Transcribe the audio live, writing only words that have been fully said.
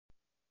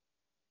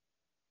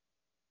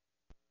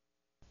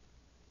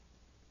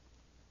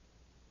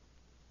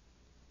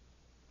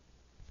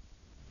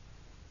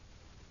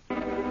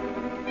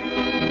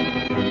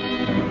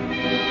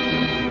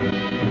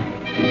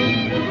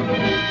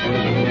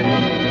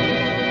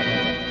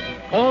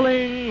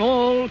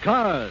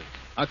Cars,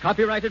 a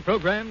copyrighted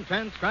program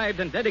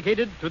transcribed and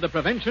dedicated to the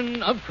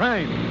prevention of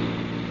crime.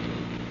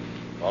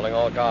 Calling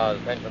all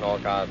cars, attention all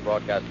cars,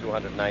 broadcast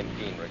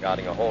 219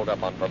 regarding a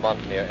holdup on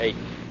Vermont near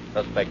Eagan.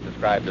 Suspect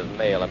described as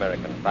male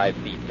American, 5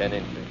 feet 10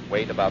 inches,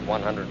 weight about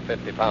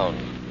 150 pounds.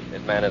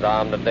 This man is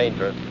armed and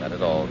dangerous. That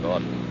is all,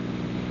 Gordon.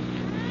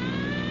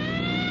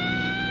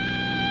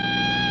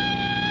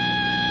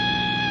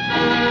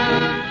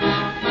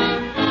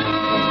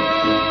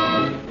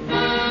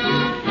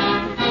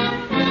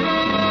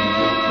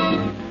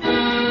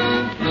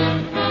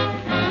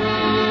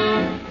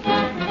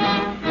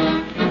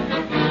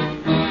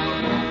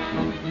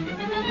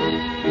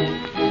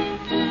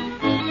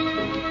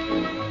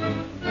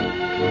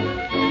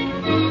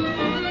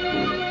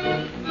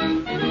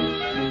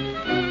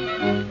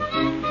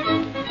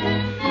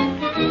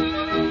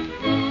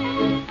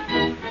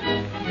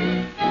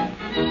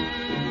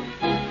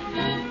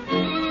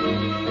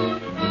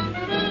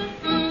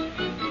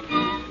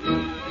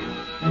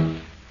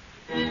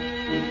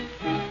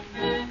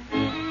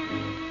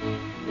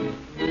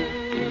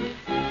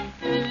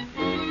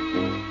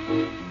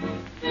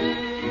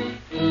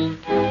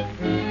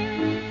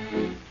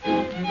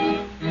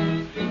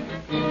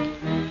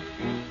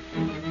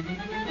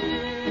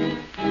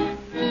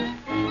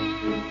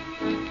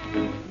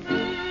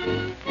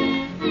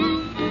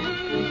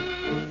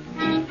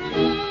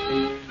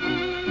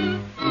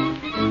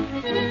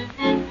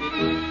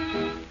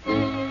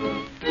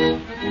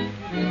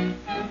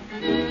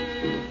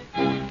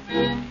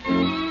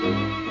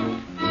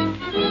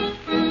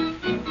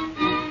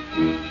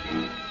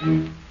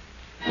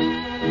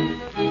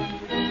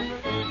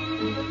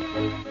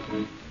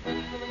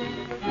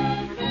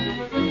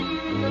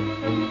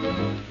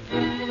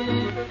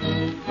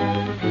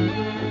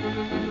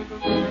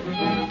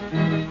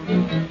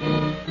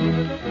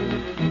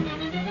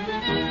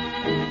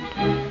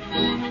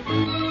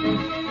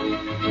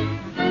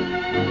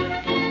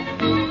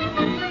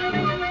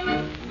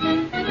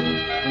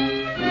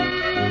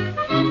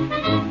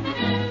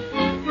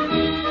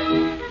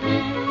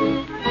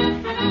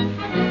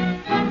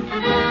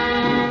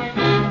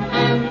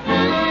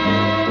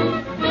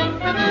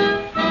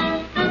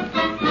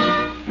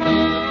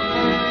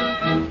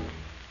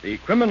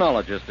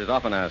 Criminologist is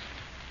often asked,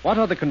 what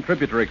are the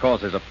contributory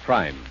causes of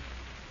crime?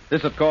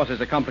 This, of course, is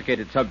a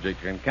complicated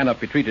subject and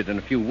cannot be treated in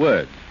a few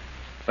words.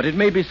 But it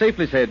may be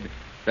safely said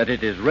that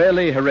it is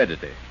rarely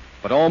heredity,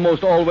 but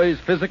almost always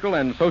physical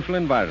and social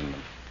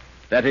environment.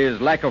 That is,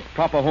 lack of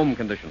proper home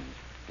conditions,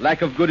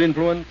 lack of good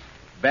influence,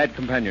 bad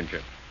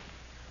companionship.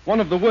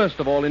 One of the worst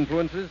of all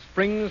influences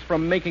springs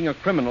from making a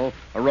criminal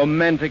a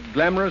romantic,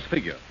 glamorous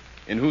figure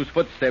in whose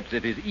footsteps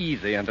it is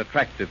easy and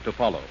attractive to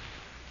follow.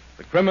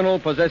 The criminal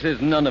possesses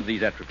none of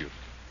these attributes.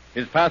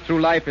 His path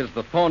through life is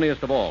the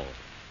thorniest of all,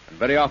 and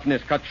very often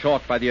is cut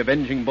short by the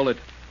avenging bullet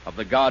of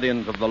the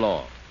guardians of the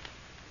law.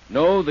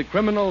 No, the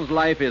criminal's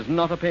life is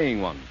not a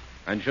paying one,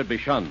 and should be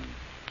shunned.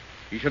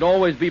 He should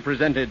always be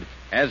presented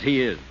as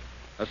he is,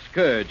 a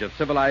scourge of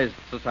civilized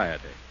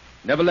society,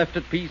 never left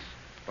at peace,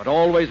 but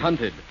always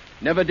hunted,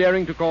 never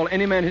daring to call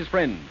any man his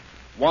friend,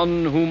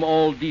 one whom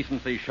all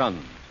decency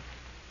shuns.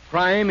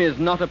 Crime is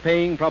not a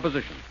paying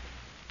proposition.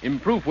 In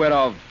proof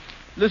whereof,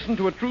 listen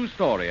to a true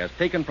story as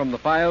taken from the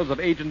files of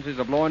agencies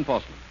of law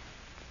enforcement.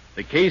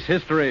 The case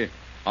history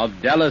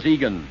of Dallas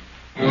Eagan.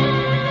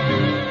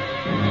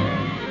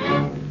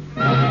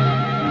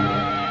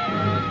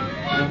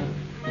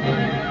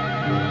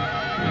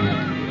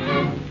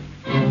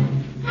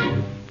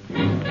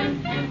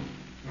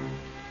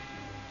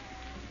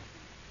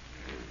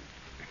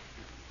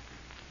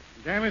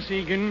 Dallas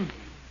Eagan,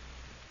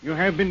 you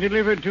have been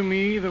delivered to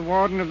me, the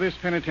warden of this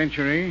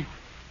penitentiary,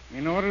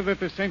 in order that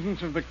the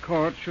sentence of the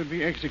court should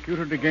be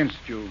executed against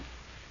you.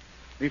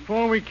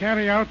 Before we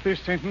carry out this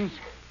sentence,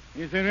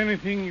 is there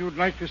anything you'd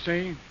like to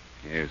say?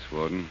 Yes,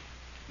 Warden,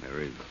 there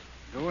is.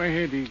 Go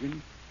ahead,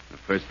 Eagan. The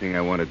first thing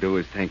I want to do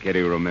is thank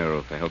Eddie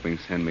Romero for helping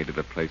send me to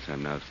the place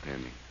I'm now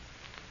standing.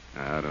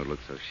 Now, don't look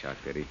so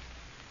shocked, Eddie.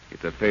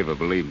 It's a favor,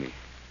 believe me.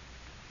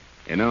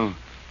 You know,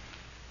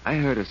 I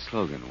heard a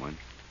slogan once.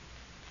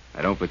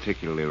 I don't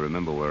particularly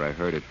remember where I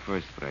heard it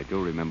first, but I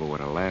do remember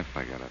what a laugh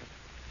I got out of it.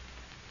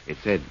 It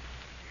said,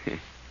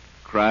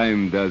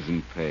 crime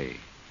doesn't pay.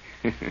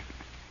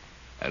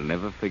 I'll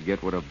never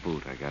forget what a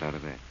boot I got out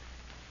of that.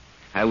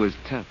 I was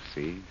tough,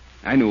 see?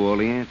 I knew all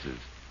the answers.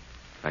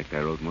 In fact, I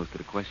wrote most of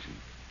the questions.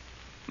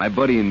 My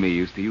buddy and me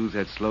used to use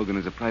that slogan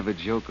as a private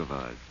joke of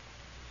ours.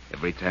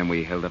 Every time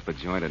we held up a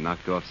joint or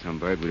knocked off some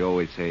bird, we'd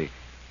always say,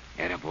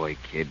 "Attaboy,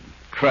 kid,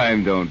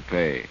 crime don't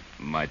pay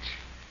much."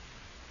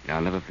 Now,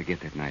 I'll never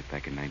forget that night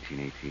back in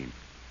 1918.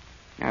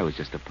 I was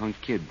just a punk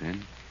kid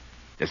then.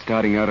 Just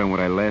starting out on what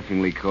I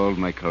laughingly called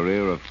my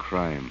career of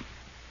crime.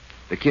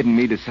 The kid and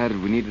me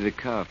decided we needed a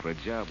car for a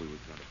job we was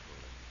going to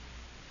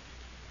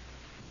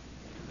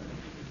pull.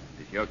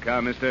 Is this your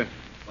car, mister?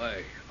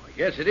 Why,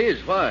 yes, it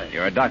is. Why?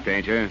 You're a doctor,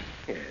 ain't you?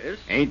 Yes.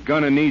 Ain't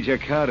gonna need your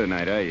car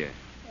tonight, are you?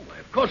 Oh,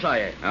 Of course I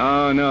am.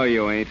 Oh, no,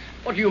 you ain't.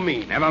 What do you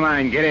mean? Never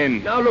mind. Get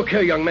in. Now, look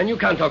here, young man. You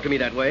can't talk to me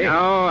that way.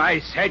 No,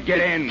 I said get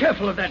in.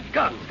 Careful of that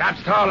gun. Stop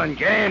stalling.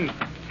 Get in.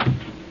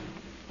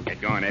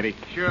 Get going, Eddie.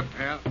 Sure,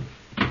 pal.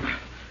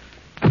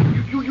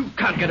 You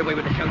can't get away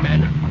with this, young man.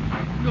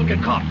 You'll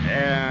get caught.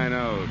 Yeah, I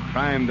know.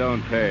 Crime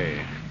don't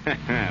pay.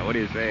 What do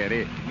you say,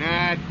 Eddie?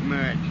 Not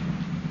much.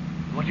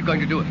 What are you going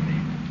to do with me?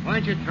 Why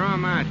don't you throw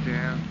him out,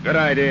 Dale? Good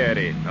idea,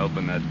 Eddie.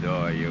 Open that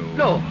door, you.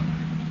 No,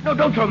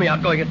 don't throw me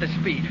out going at this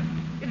speed.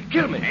 It'll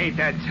kill me. Ain't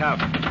that tough?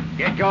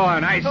 Get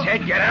going. I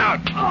said get out.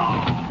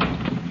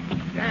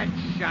 That's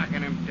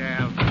shocking him,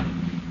 Dale.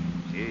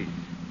 Gee,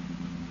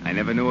 I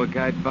never knew a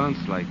guy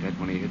bounced like that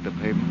when he hit the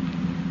pavement.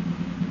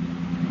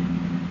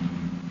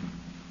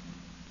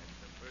 That's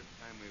the first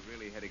time we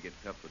really had to get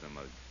tough with the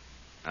mug.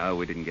 Oh,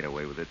 we didn't get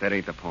away with it. That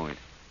ain't the point.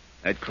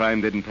 That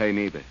crime didn't pay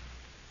neither.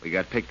 We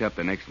got picked up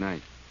the next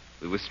night.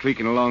 We were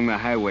streaking along the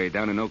highway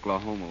down in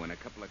Oklahoma when a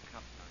couple of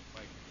cops on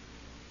bikes.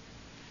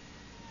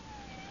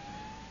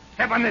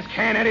 Step on this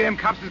can, Eddie. Them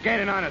cops is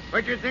gaining on us.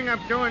 What do you think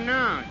I'm doing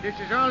now? This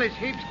is all this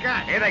heap's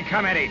got. Here they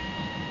come, Eddie.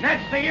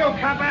 Next to you,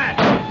 copper.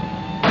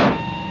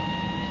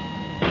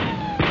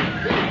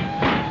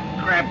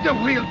 Grab the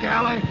wheel,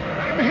 Dal. I'm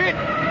hit.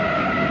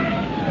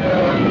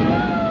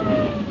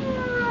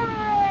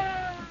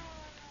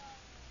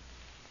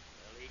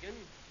 Well, Eagan,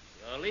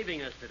 you're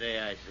leaving us today,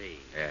 I see.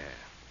 Yeah,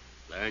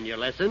 Learn your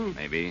lesson?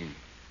 maybe.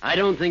 I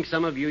don't think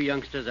some of you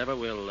youngsters ever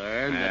will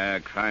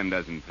learn. Crime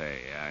doesn't pay.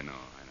 I know.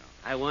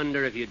 I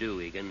wonder if you do,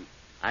 Eagan.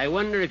 I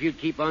wonder if you'd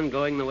keep on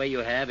going the way you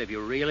have if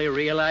you really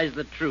realized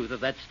the truth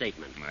of that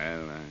statement.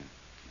 Well,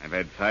 I've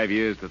had 5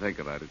 years to think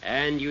about it.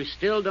 And you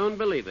still don't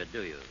believe it,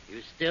 do you?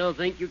 You still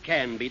think you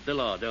can beat the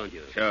law, don't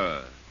you?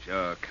 Sure.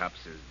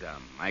 Cops is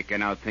dumb. I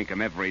can outthink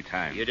 'em every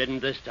time. You didn't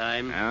this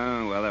time.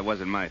 Oh, well, that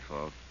wasn't my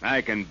fault.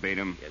 I can beat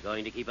 'em. You're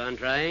going to keep on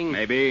trying?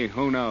 Maybe.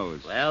 Who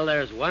knows? Well,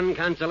 there's one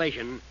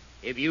consolation.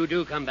 If you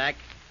do come back,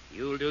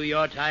 you'll do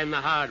your time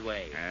the hard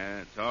way.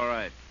 It's all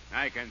right.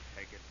 I can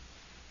take it.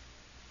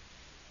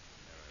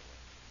 There I was.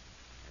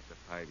 After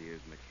 5 years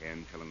in the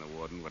can, telling the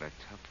warden what a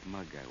tough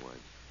mug I was.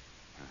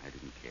 I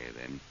didn't care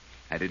then.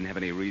 I didn't have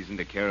any reason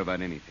to care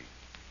about anything.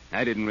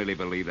 I didn't really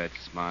believe that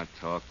smart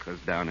talk, because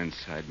down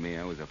inside me,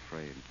 I was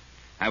afraid.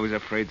 I was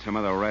afraid some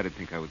other rat'd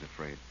think I was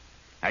afraid.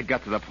 I'd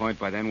got to the point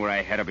by then where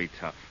I had to be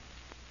tough.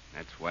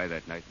 That's why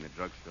that night in the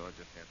drugstore,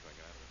 just after I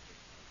got out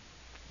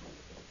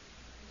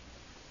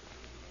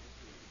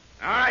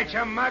of the... All right,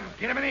 you mug.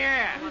 Get him in the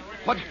air.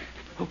 What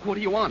do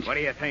you want? What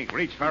do you think?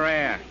 Reach for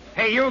air.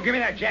 Hey, you, give me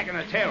that jack in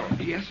the tail.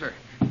 Yes, sir.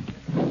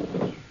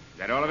 Is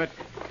that all of it?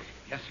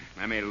 Yes, sir.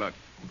 Let me look.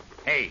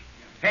 Hey,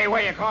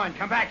 where you going?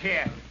 Come back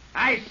here.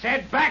 I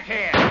said back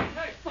here.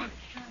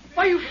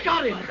 Why, you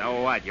shot him.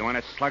 So what? You want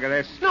a slug of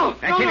this? No,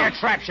 Then no, give me no. a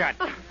trap shot.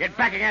 Get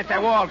back against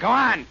that wall. Go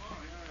on.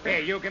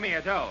 Here, you give me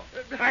your dough.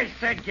 I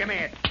said give me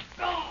it.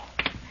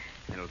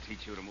 It'll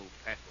teach you to move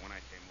faster when I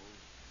say move.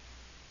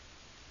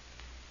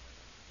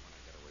 One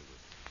I got away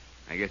with.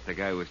 I guess the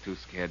guy was too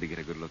scared to get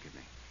a good look at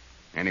me.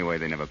 Anyway,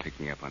 they never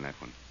picked me up on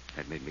that one.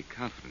 That made me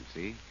confident,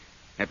 see?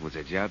 That was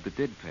a job that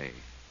did pay.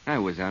 I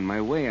was on my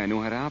way. I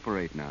knew how to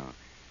operate now.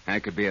 I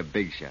could be a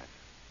big shot.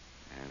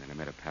 And then I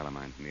met a pal of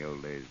mine from the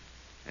old days.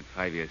 That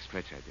 5-year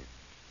stretch I did.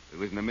 It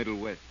was in the Middle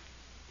West.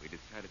 We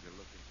decided to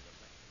look into the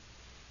bank.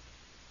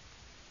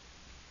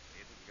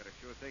 You think you got a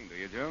sure thing, do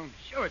you, Joe?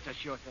 Sure, it's a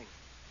sure thing.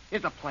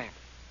 Here's the plan.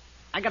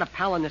 I got a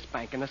pal in this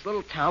bank in this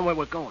little town where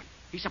we're going.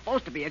 He's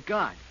supposed to be a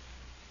guard.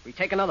 We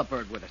take another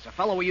bird with us, a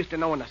fellow we used to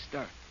know in the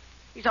stir.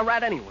 He's a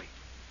rat anyway.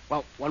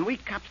 Well, when we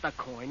cops the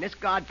coin, this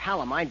guard pal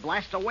of mine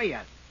blasts away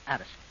at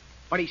us.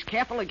 But he's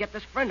careful to get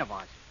this friend of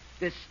ours.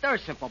 This stir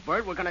simple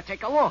bird we're going to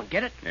take along.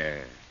 Get it?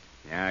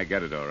 Yeah, I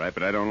got it all right,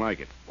 but I don't like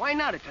it. Why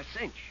not? It's a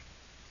cinch.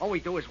 All we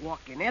do is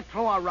walk in there,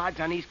 throw our rods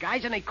on these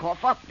guys, and they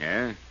cough up.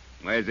 Yeah?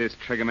 Where's this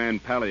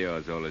triggerman pal of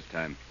yours all this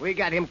time? We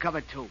got him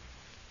covered, too.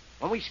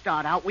 When we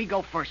start out, we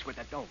go first with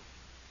the dough.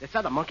 This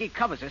other monkey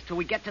covers us till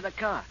we get to the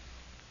car.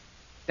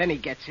 Then he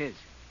gets his.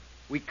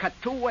 We cut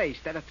 2 ways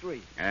instead of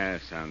 3.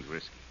 Sounds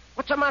risky.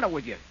 What's the matter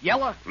with you?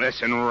 Yeller?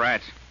 Listen,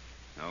 rat.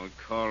 Don't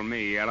call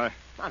me Yeller.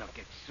 I don't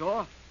get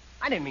sore.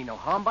 I didn't mean no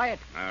harm by it.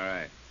 All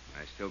right.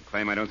 I still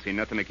claim I don't see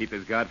nothing to keep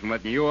this guard from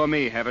letting you or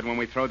me have it when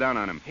we throw down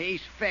on him.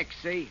 He's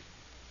fixed, see?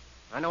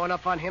 I know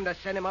enough on him to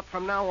send him up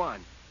from now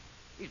on.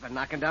 He's been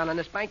knocking down on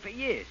this bank for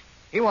years.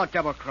 He won't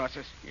double-cross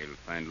us. You'll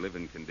find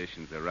living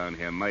conditions around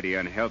here mighty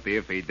unhealthy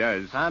if he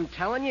does. I'm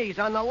telling you, he's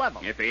on the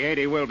level. If he ain't,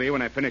 he will be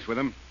when I finish with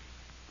him.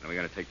 When are we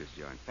going to take this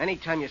joint?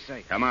 Anytime you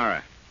say.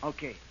 Tomorrow.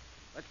 Okay.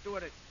 Let's do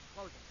it at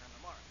closing time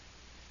tomorrow.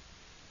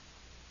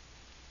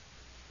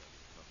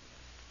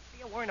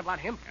 What are you worrying about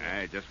him for?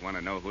 I just want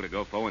to know who to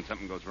go for when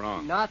something goes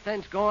wrong.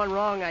 Nothing's going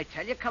wrong, I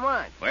tell you. Come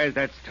on. Where's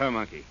that stir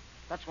monkey?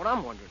 That's what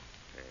I'm wondering.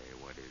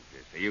 Hey, what is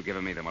this? Are you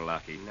giving me the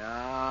malarkey? No,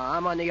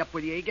 I'm on the up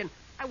with you, Eagan.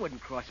 I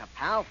wouldn't cross a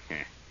pal.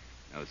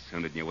 No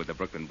sooner than you with the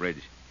Brooklyn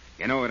Bridge.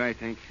 You know what I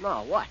think?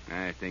 No, what?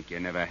 I think you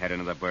never had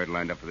another bird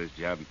lined up for this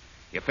job.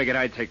 You figured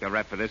I'd take the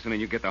rap for this, and then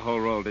you get the whole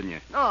roll, didn't you?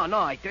 No,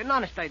 I didn't.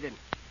 Honest, I didn't.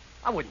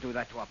 I wouldn't do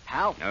that to a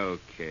pal.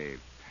 Okay,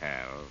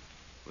 pal.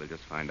 We'll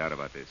just find out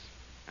about this.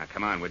 Now,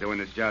 come on. We're doing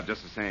this job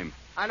just the same.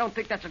 I don't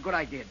think that's a good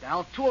idea,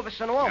 Dal. 2 of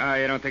us in all. Oh,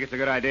 you don't think it's a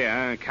good idea,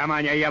 huh? Come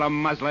on, you yellow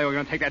muzzler. We're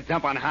going to take that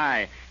dump on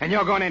high. And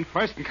you're going in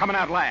first and coming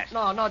out last.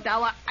 No,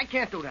 Dal. I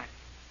can't do that.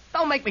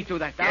 Don't make me do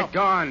that, Dal. Get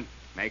going.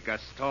 Make a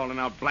stall and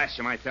I'll blast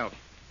you myself.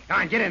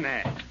 Come on, get in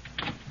there.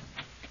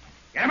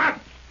 Get him up.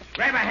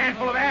 Grab a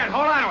handful of air and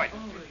hold on to it.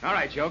 All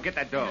right, Joe, get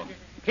that dough.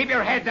 Keep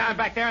your head down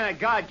back there in that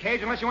guard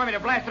cage unless you want me to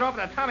blast it off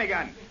with a Tommy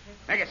gun.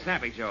 Make it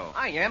snappy, Joe.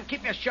 I am.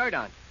 Keep your shirt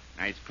on.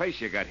 Nice place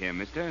you got here,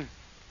 mister.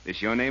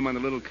 This your name on the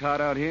little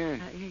card out here?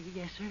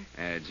 Yes,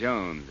 sir.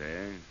 Jones,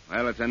 eh?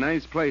 Well, it's a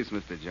nice place,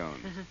 Mr.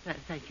 Jones.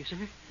 Thank you, sir.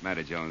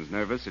 Matter, Jones?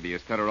 Nervous, or do you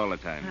stutter all the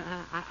time?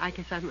 I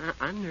guess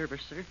I'm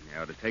nervous, sir.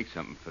 You ought to take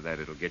something for that.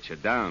 It'll get you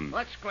down.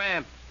 Let's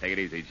scram. Take it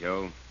easy,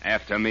 Joe.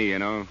 After me, you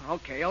know.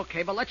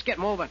 Okay, but let's get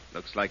moving.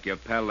 Looks like your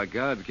pal the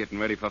guard's getting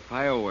ready for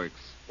fireworks.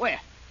 Where?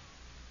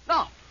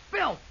 No,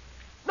 Bill.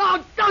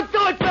 No, don't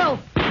do it, Bill.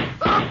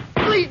 Oh,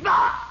 please,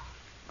 no.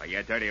 Why,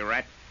 you dirty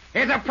rat.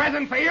 Here's a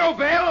present for you,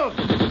 Bill.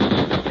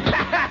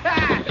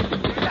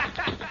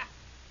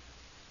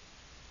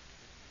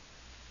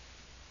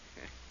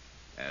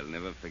 I'll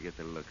never forget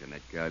the look on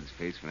that guard's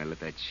face when I let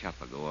that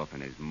chopper go off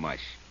in his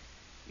mush.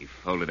 He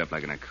folded up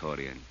like an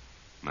accordion.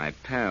 My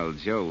pal,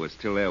 Joe, was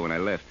still there when I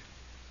left.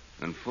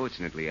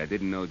 Unfortunately, I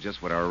didn't know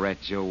just what a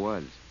rat Joe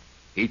was.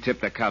 He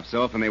tipped the cops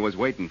off, and they was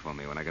waiting for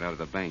me when I got out of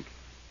the bank.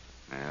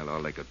 Well,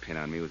 all they could pin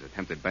on me was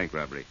attempted bank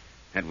robbery.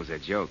 That was a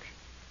joke.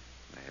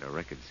 I had a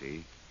record,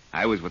 see?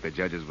 I was what the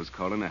judges was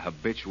calling a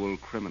habitual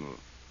criminal.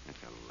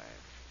 That's a laugh.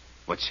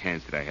 What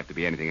chance did I have to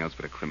be anything else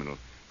but a criminal?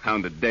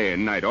 Hounded day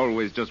and night,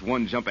 always just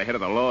one jump ahead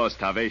of the law,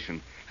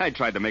 starvation. I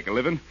tried to make a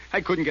living.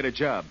 I couldn't get a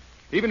job.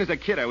 Even as a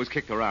kid, I was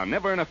kicked around.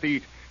 Never enough to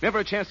eat. Never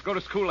a chance to go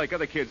to school like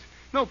other kids.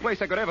 No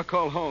place I could ever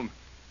call home.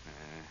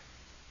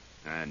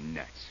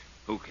 Nuts.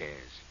 Who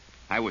cares?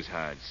 I was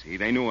hard, see?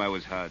 They knew I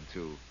was hard,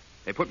 too.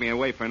 They put me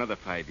away for another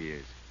 5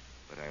 years.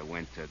 But I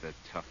went to the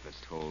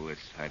toughest hole this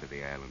side of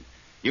the island.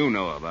 You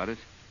know about it.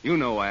 You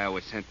know why I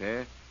was sent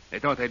there. They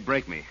thought they'd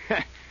break me.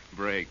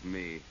 Break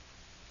me.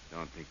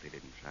 Don't think they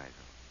didn't try,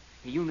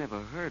 though. You never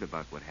heard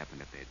about what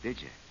happened up there,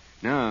 did you?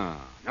 No.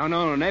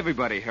 And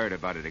everybody heard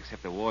about it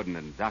except the warden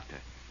and the doctor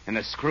and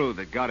the screw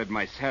that guarded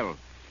my cell.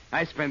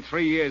 I spent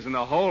 3 years in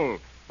the hole.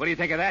 What do you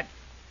think of that?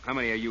 How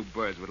many of you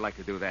birds would like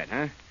to do that,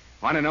 huh?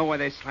 Want to know why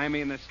they slam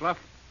me in the slough?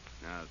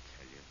 I'll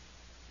tell you.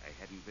 I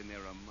hadn't been there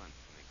a month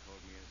when they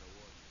called me as a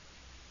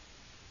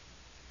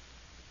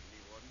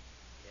warden.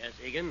 Yes,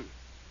 Eagan.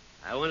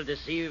 I wanted to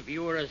see if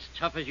you were as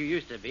tough as you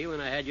used to be when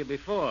I had you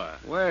before.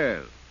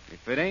 Well,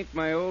 if it ain't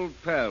my old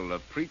pal, the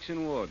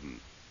preaching warden.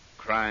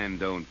 Crime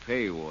don't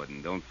pay,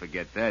 warden. Don't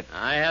forget that.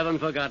 I haven't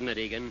forgotten it,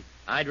 Eagan.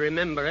 I'd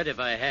remember it if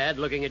I had,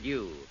 looking at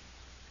you.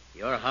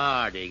 You're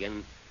hard,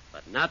 Eagan,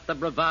 but not the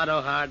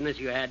bravado hardness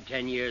you had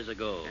 10 years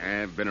ago.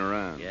 I've been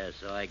around. Yes,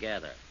 so I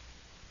gather.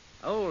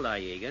 How old are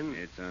you, Eagan?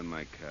 It's on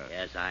my card.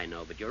 Yes, I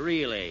know, but your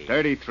real age.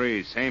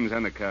 33, same's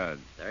on the card.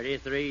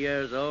 33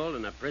 years old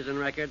and a prison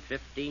record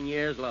 15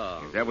 years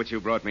long. Is that what you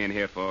brought me in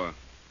here for?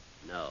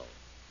 No.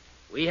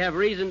 We have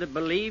reason to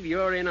believe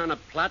you're in on a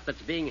plot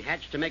that's being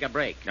hatched to make a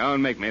break.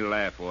 Don't make me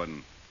laugh,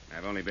 warden.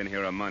 I've only been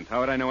here a month. How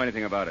would I know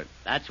anything about it?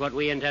 That's what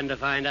we intend to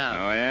find out.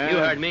 Oh, yeah? You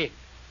heard me.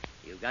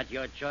 You've got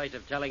your choice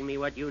of telling me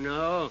what you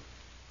know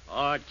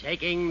or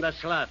taking the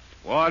slough.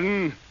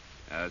 Warden,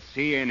 I'll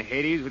see you in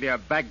Hades with your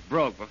back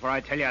broke before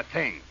I tell you a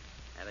thing.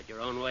 Have it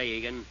your own way,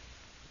 Eagan.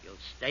 You'll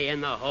stay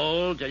in the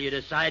hole till you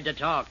decide to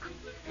talk.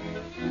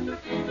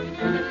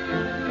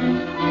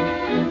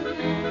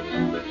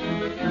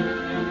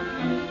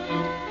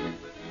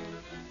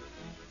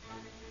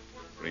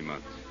 3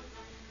 months.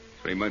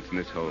 3 months in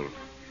this hole.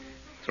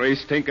 3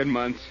 stinking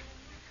months.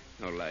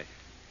 No light.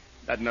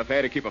 Not enough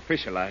air to keep a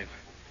fish alive.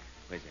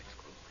 Where's that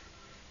screw?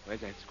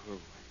 Where's that screw?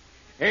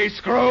 Hey,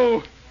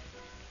 screw!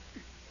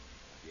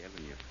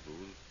 Yelling, you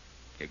fool.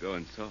 You're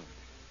going soft.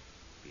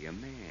 Be a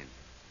man.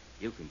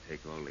 You can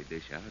take all the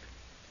dish out.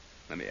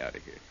 Let me out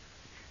of here.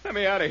 Let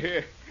me out of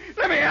here.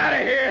 Let me out of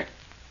here.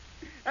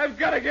 I've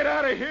got to get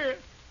out of here.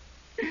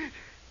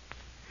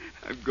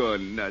 I'm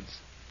going nuts.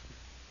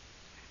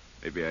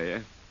 Maybe I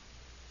am.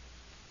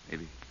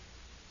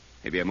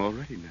 Maybe I'm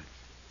already nuts.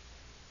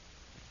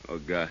 Oh,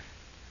 God.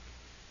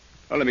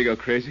 Oh, let me go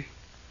crazy.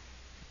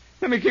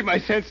 Let me keep my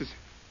senses.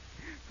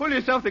 Pull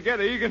yourself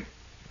together, Eagan.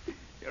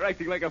 You're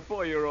acting like a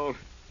 4-year-old.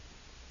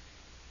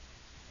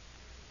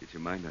 Get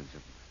your mind on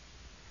something.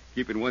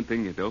 Keep in one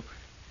thing, you dope.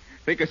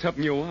 Think of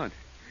something you want.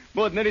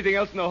 More than anything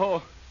else in the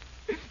hole.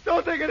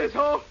 Don't think of this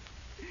hole.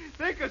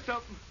 Think of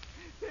something.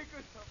 Think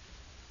of something.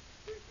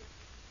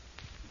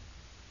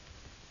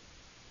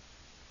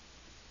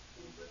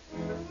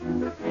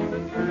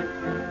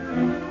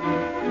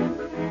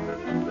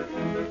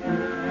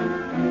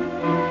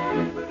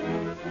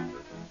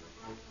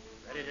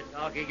 Ready to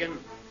talk, Eagan?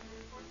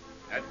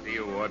 That's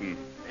you, Warden.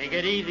 Take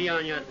it easy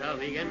on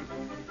yourself, Eagan.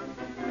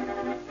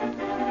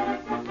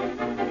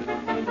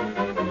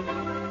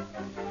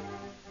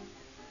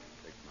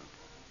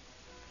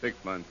 6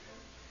 months.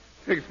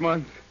 6 months. 6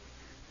 months.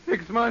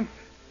 6 months.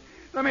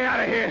 Let me out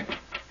of here.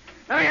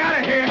 Let me out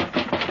of here.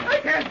 I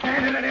can't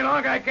stand it any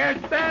longer. I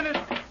can't stand it.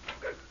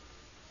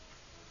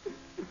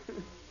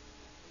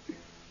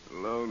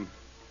 Alone.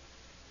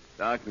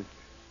 Darkness.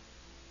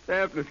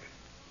 Dampness.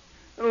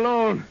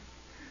 Alone.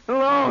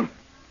 Alone.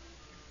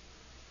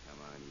 Come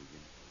on,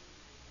 Eagan.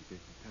 You're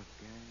just a tough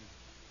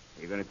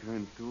guy. You gonna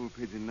turn stool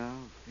pigeon now?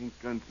 Think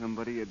on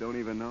somebody you don't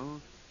even know?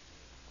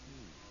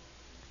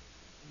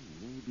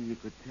 Maybe you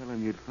could tell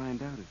them you'd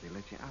find out if they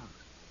let you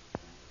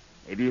out.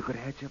 Maybe you could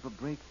hatch up a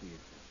break for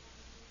yourself.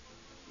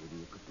 Maybe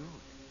you could do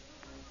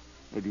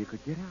it. Maybe you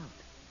could get out.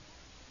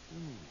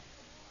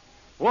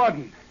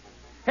 Warden!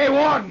 Hey,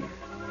 Warden!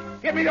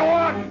 Get me the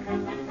Warden!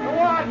 The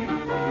Warden!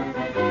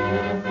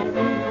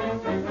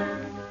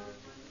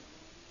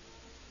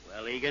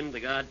 Well, Eagan, the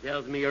guard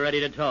tells me you're ready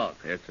to talk.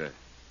 Yes, sir.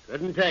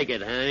 Couldn't take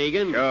it, huh,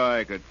 Eagan? Sure,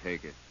 I could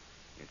take it.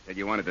 You said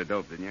you wanted the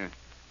dope, didn't you?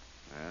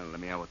 Well, let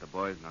me out with the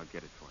boys and I'll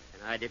get it for you.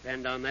 Can I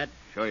depend on that?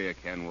 Sure you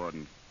can,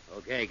 Warden.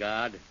 Okay,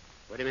 guard.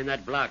 Put him in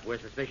that block we're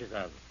suspicious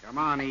of. Come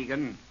on,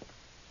 Eagan.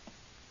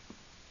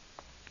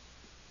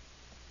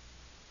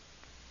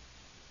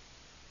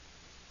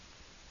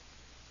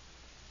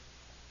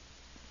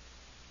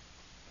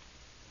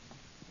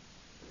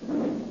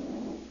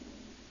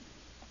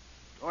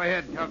 Go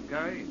ahead, tough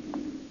guy.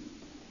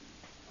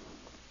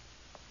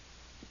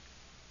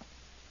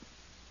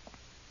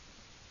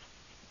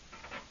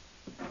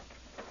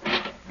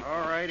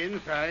 All right,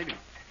 inside.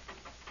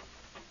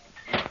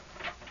 What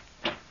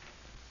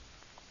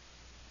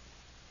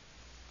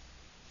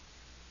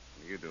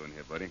are you doing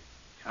here, buddy?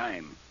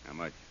 Time. How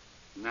much?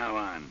 Now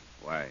on.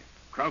 Why?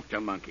 Croaked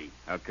a monkey.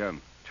 How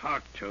come?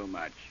 Talk too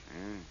much.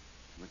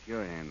 What's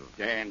your handle?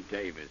 Dan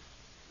Davis.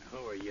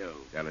 Who are you?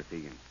 Dallas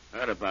Eagan.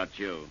 Heard about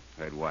you.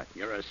 Heard what?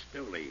 You're a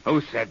stoolie. Who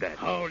said that?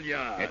 Hold your...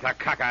 It's a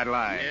cockeyed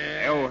lie.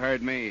 Yeah. You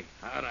heard me.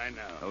 How'd I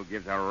know? Who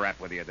gives a rap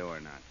whether you do or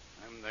not?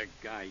 I'm the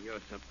guy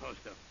you're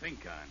supposed to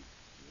think on.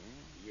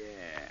 Yeah.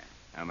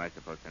 How am I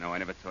supposed to know? I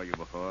never saw you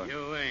before.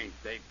 You ain't.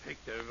 They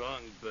picked the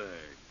wrong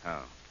bird.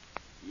 How?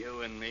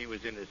 You and me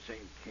was in the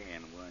same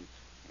can once.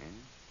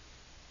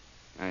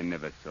 Yeah? I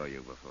never saw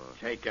you before.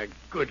 Take a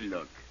good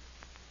look.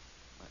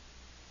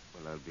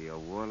 Well, I'll be a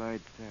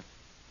wall-eyed sap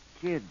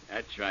kid.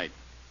 That's right.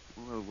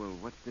 Well,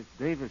 what's this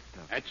Davis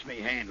stuff? That's me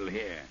handle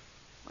here.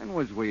 When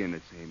was we in the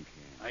same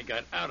can? I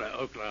got out of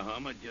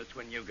Oklahoma just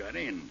when you got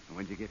in.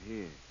 When'd you get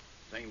here?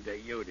 Same day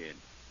you did.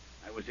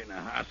 I was in a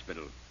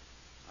hospital.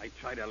 I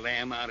tried to lay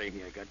him out of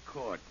here. Got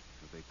caught.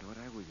 So they thought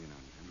I was in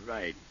on it.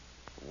 Right.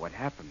 What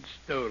happened?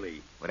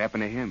 Stoley. What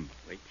happened to him?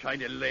 We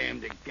tried to lay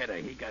him together.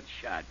 He got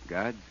shot.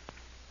 Guards?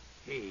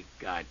 He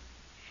got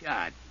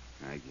shot.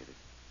 I get it.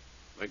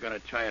 We're going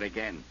to try it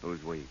again.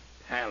 Who's we?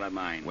 Pal of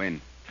mine.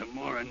 When?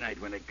 Tomorrow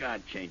night when the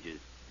guard changes.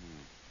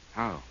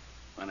 How?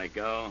 Want to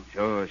go?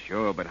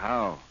 Sure, but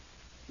how?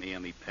 Me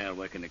and me pal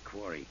work in the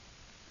quarry.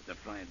 There's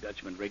a Flying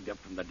Dutchman rigged up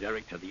from the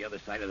derrick to the other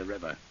side of the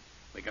river.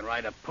 We can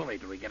ride a pulley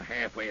till we get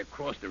halfway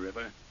across the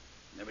river.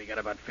 Then we got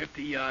about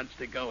 50 yards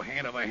to go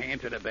hand over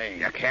hand to the bay.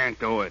 You can't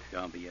do it.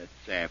 Don't be a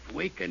sap.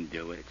 We can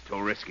do it. It's too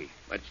risky.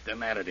 What's the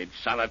matter? Did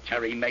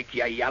solitary make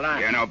you yeller?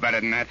 You know better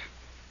than that.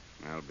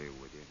 I'll be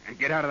with you. And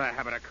get out of the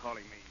habit of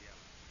calling me yellow.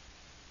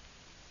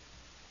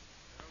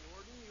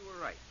 Warden, you were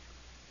right.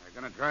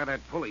 They're going to try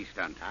that pulley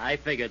stunt. I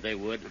figured they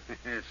would.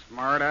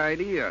 Smart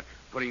idea,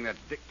 putting that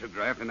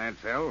dictograph in that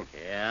cell.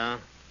 Yeah.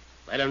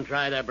 Let them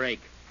try their break.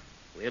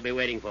 We'll be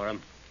waiting for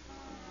them.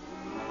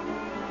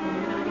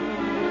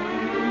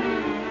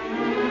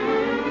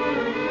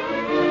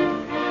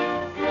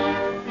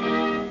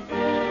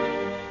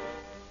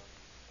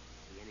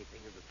 See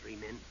anything of the three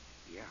men?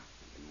 Yeah,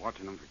 I've been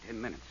watching them for 10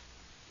 minutes.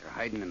 They're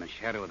hiding in the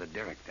shadow of the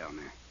derrick down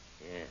there.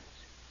 Yes.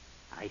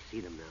 I see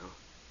them now.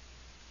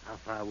 How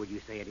far would you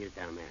say it is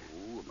down there?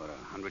 Oh, about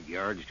 100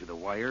 yards to the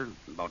wire,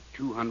 about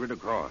 200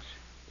 across.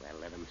 Well,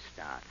 let them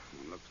start.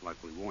 It looks like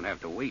we won't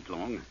have to wait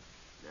long.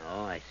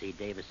 No, I see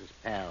Davis's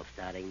pal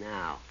starting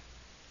now.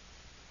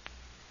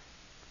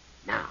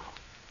 Now.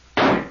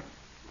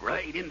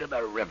 Right into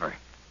the river.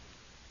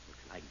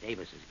 Looks like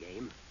Davis's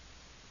game.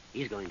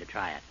 He's going to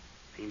try it.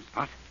 Same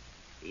spot?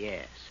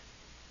 Yes.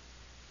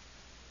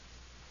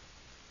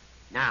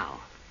 Now.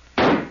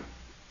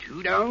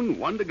 2 down,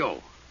 1 to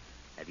go.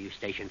 Have you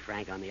stationed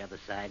Frank on the other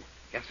side?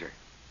 Yes, sir.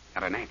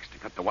 Got an axe to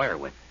cut the wire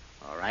with.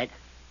 All right.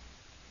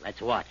 Let's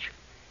watch.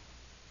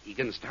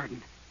 Eagan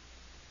starting.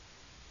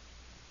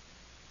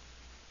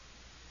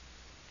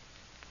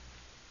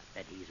 I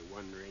bet he's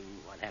wondering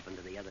what happened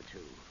to the other two.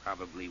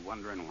 Probably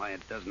wondering why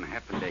it doesn't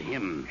happen to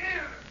him.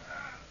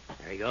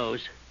 There he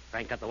goes.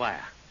 Frank cut the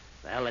wire.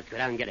 Well, let's go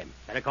down and get him.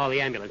 Better call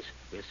the ambulance.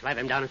 We'll slap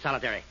him down in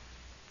solitary.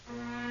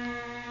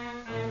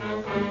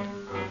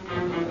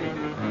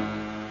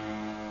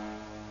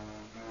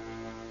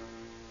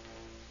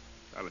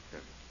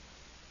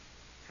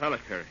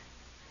 Solitary.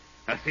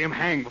 I'll see him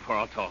hang before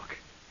I'll talk.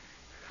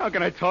 How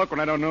can I talk when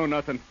I don't know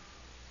nothing?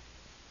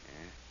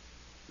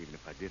 Yeah, even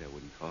if I did, I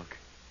wouldn't talk.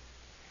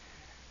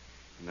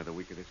 Another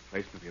week of this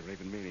place, and I'll be a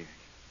raving maniac.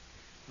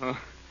 Oh,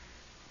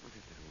 what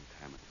did that old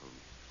timer told me?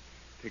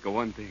 Think of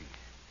one thing.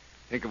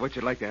 Think of what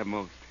you'd like to have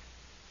most.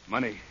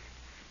 Money.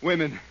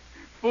 women,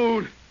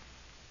 food.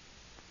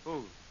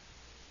 Food.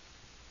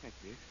 That's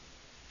it.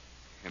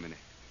 Ham and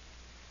eggs.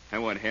 I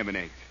want ham and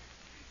eggs.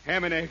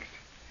 Ham and eggs.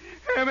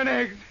 Ham and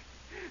eggs.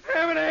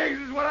 Ham and eggs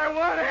is what I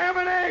want. Ham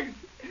and eggs.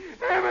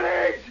 Ham and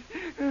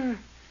eggs.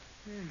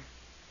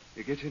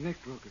 You get your neck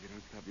broke if you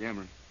don't stop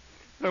yammering.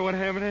 I want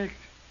ham and eggs.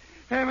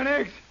 Ham and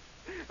eggs.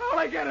 All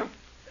I get 'em.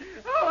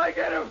 All I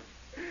get 'em.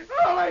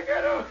 All I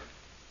get 'em.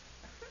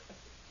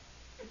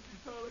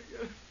 All I get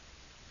 'em.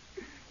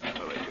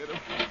 All I get 'em.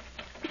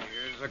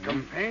 Here's a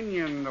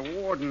companion the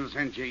warden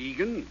sent you,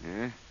 Eagan.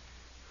 Yeah?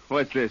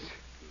 What's this?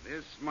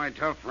 This, my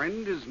tough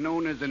friend, is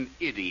known as an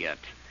idiot.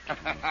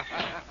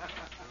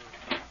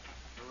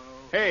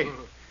 Hey,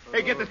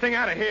 get this thing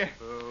out of here.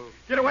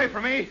 Get away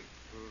from me.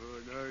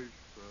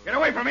 Get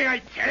away from me, I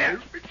tell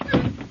you.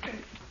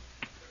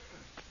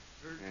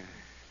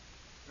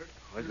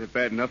 Wasn't it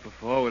bad enough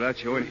before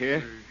without you in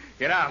here?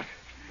 Get out.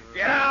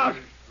 Get out.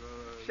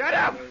 Shut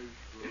up.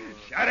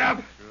 Shut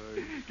up.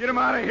 Get him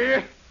out of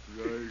here.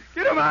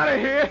 Get him out of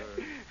here.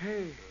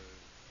 Hey,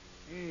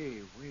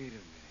 wait a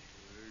minute.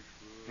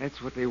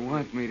 That's what they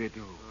want me to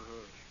do.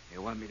 They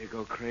want me to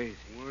go crazy.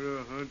 What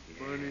a hunt,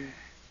 bunny.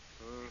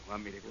 They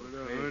want me to go What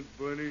crazy. a hunt,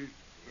 bunny.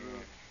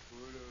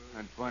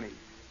 Hunt bunny.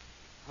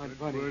 Hunt Hunt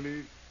bunny.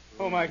 bunny.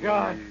 Oh, my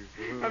God.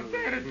 I'm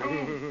saying it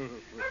too.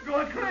 I'm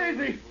going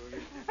crazy.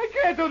 I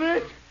can't do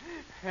this.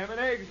 Ham and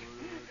eggs.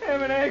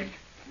 Ham and eggs.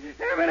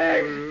 Ham and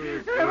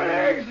eggs. Ham and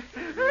eggs.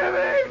 Ham and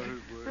eggs.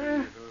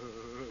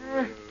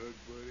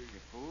 You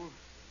fool.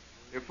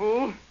 You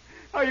fool.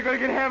 How are you going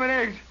to get ham and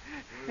eggs?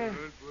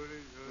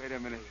 Wait a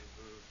minute.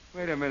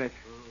 Wait a minute.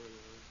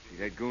 See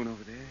that goon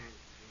over there?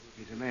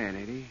 He's a man,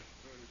 ain't he?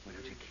 Why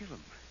don't you kill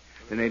him?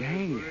 Then they'd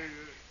hang you.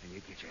 And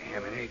you'd get your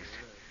ham and eggs.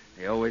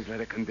 They always let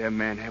a condemned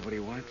man have what he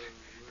wants.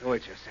 Do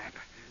it, you sap.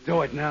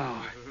 Do it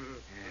now.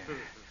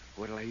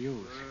 What'll I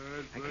use?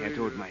 I can't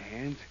do it with my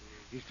hands.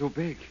 He's too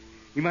big.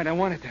 He might not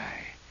want to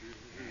die.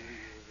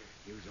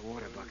 Use a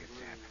water bucket,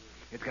 sap.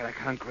 It's got a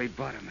concrete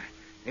bottom.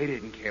 They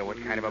didn't care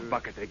what kind of a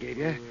bucket they gave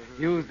you.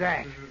 Use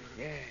that.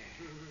 Yeah.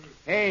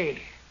 Hey,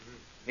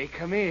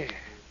 come here.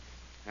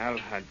 I'll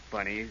hunt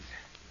bunnies.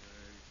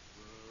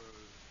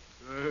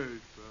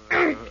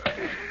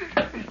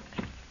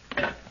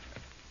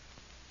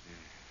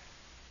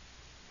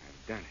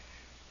 I've done it.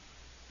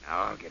 Now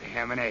I'll get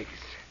ham and eggs.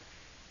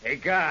 Hey,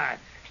 guard.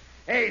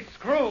 Hey,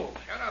 Screw.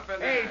 Shut up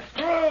in Hey, there.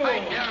 Screw.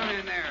 Pipe down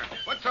in there.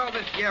 What's all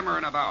this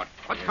yammering about?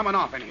 What's coming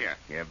off in here?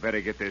 You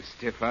better get this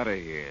stiff out of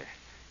here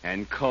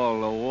and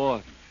call the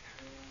warden.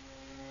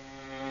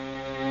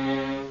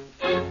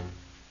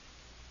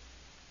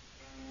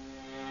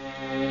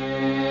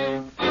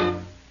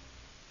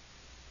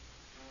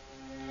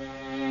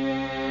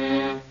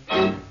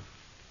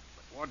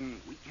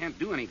 Warden, we can't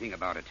do anything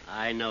about it.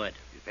 I know it.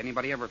 If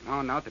anybody ever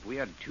found out that we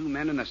had two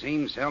men in the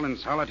same cell in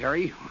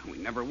solitary, we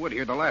never would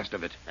hear the last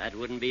of it. That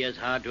wouldn't be as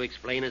hard to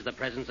explain as the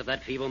presence of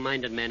that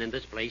feeble-minded man in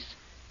this place,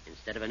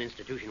 instead of an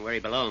institution where he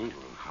belonged.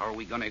 Well, how are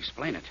we going to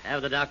explain it?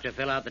 Have the doctor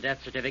fill out the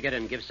death certificate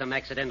and give some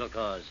accidental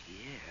cause.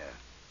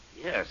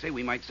 Yeah, say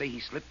we might say he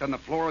slipped on the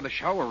floor of the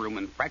shower room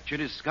and fractured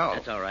his skull.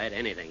 That's all right.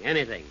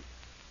 Anything.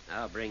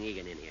 I'll bring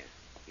Eagan in here.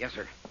 Yes,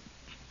 sir.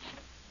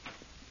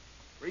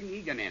 Bring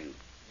Eagan in.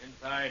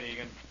 Inside,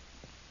 Eagan.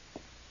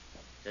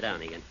 Sit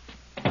down, Eagan.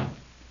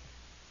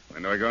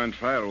 When do I go on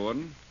trial,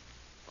 Warden?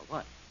 For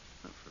what?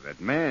 For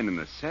that man in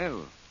the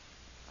cell.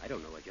 I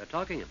don't know what you're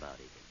talking about,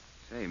 Eagan.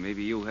 Say,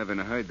 maybe you haven't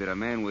heard that a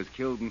man was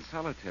killed in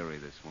solitary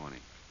this morning.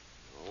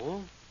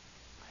 No,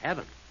 I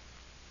haven't.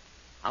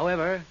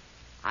 However,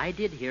 I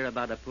did hear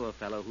about a poor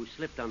fellow who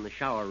slipped on the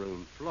shower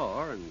room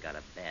floor and got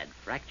a bad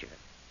fracture.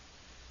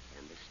 I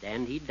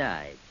understand he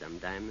died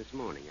sometime this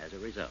morning as a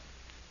result.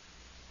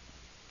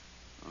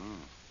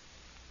 Oh,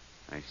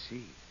 I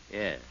see.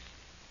 Yes.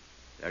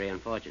 Very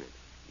unfortunate.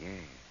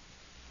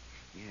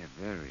 Yeah,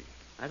 very.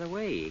 By the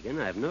way, Eagan,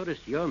 I've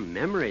noticed your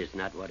memory's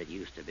not what it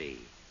used to be.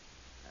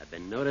 I've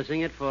been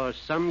noticing it for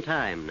some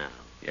time now.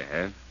 You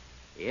have?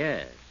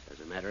 Yes. As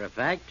a matter of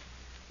fact,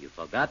 you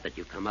forgot that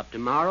you come up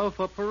tomorrow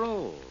for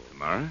parole.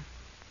 Tomorrow?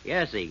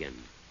 Yes,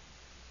 Eagan.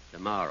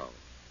 Tomorrow.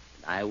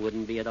 And I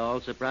wouldn't be at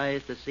all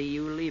surprised to see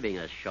you leaving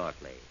us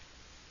shortly.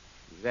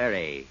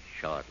 Very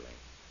shortly.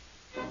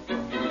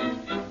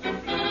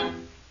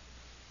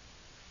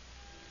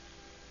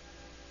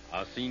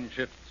 Our scene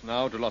shifts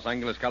now to Los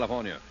Angeles,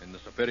 California, in the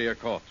Superior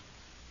Court.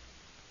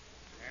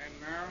 And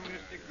now,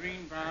 Mr.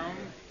 Greenbaum,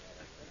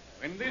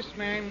 when this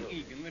man,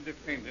 Eagan, the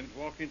defendant,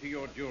 walked into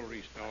your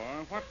jewelry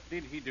store, what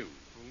did he do?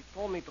 He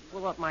told me to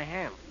pull out my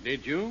ham.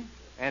 Did you?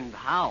 And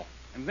how?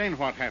 And then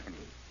what happened?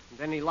 And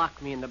then he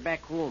locked me in the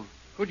back room.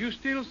 Could you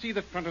still see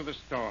the front of the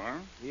store?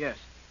 Yes.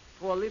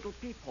 Through a little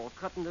peephole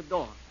cut in the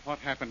door. What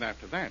happened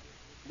after that?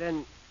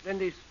 Then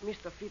this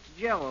Mr.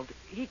 Fitzgerald,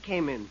 he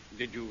came in.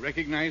 Did you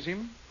recognize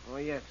him? Oh,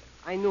 yes.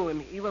 I knew him.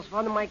 He was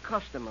one of my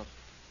customers.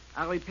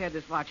 I repaired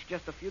his watch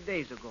just a few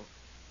days ago.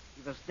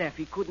 He was deaf.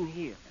 He couldn't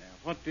hear.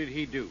 What did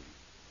he do?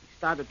 He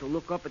started to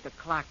look up at the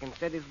clock and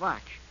set his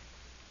watch.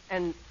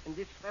 And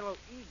this fellow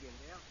Eagan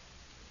there...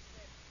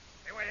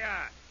 Hey, where you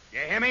are? You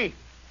hear me?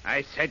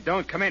 I said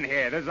don't come in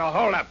here. There's a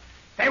holdup.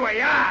 Stay where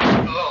you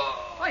are.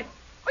 Why?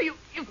 Oh, you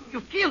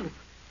killed him.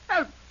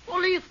 Help!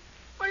 Police!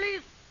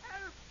 Police!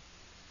 Help!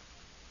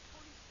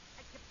 Police!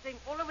 I kept saying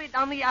all the way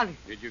down the alley.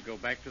 Did you go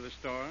back to the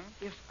store?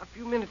 Yes, a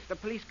few minutes the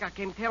police car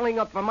came tailing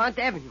up Vermont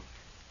Avenue.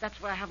 That's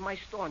where I have my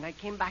store, and I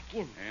came back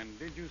in. And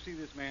did you see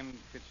this man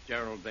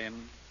Fitzgerald then?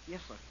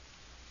 Yes, sir.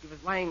 He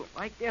was lying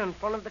right there in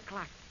front of the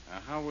clock.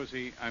 How was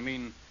he? I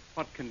mean,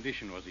 what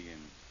condition was he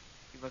in?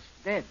 He was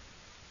dead.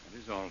 That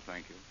is all,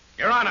 thank you.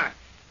 Your Honor,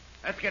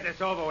 let's get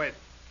this over with.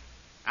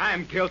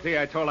 I'm guilty.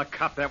 I told a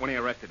cop that when he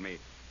arrested me.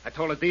 I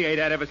told the DA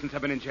that ever since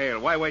I've been in jail.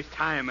 Why waste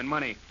time and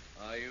money?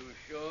 Are you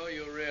sure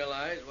you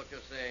realize what you're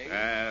saying?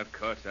 Of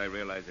course I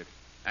realize it.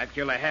 I've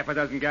killed a half a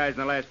dozen guys in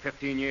the last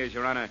 15 years,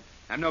 Your Honor.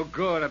 I'm no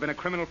good. I've been a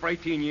criminal for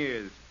 18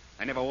 years.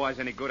 I never was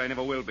any good. I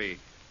never will be.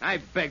 I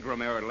begged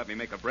Romero to let me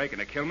make a break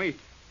and to kill me.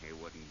 He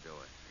wouldn't do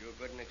it. You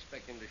couldn't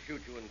expect him to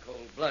shoot you in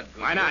cold blood,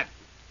 could Why you? not?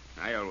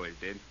 I always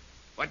did.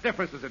 What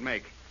difference does it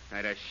make?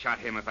 I'd have shot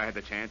him if I had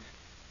the chance.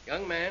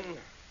 Young man,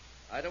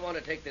 I don't want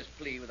to take this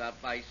plea without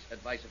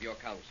advice of your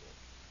counsel.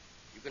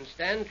 You can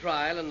stand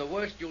trial, and the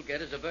worst you'll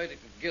get is a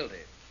verdict of guilty.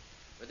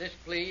 With this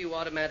plea, you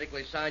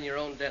automatically sign your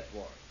own death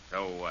warrant.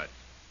 So what?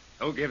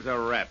 Who gives a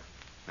rap?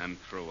 I'm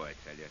through, I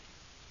tell you.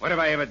 What have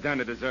I ever done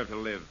to deserve to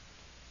live?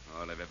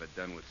 All I've ever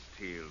done was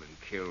steal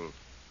and kill.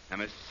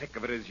 I'm as sick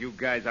of it as you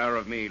guys are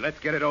of me. Let's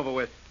get it over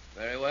with.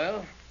 Very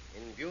well.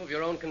 In view of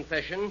your own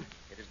confession,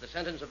 it is the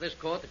sentence of this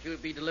court that you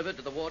be delivered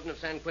to the warden of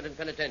San Quentin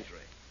Penitentiary.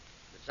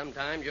 That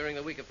sometime during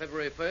the week of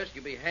February 1st,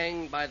 you be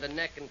hanged by the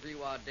neck until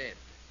you are dead.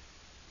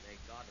 May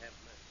God have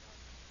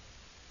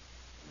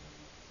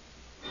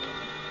mercy.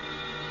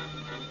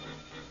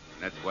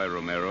 That's why,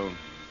 Romero,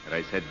 that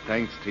I said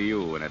thanks to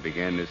you when I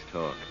began this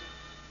talk.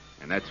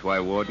 And that's why,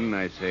 Warden,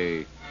 I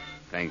say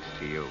thanks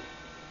to you.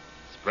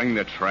 Spring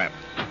the trap.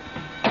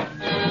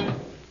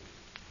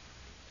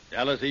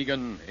 Dallas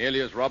Eagan,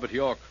 alias Robert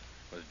York,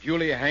 was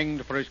duly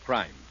hanged for his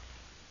crime.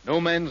 No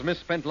man's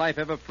misspent life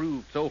ever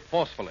proved so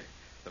forcefully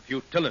the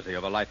futility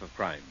of a life of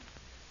crime.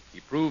 He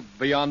proved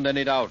beyond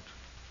any doubt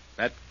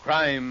that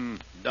crime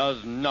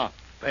does not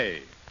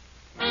pay.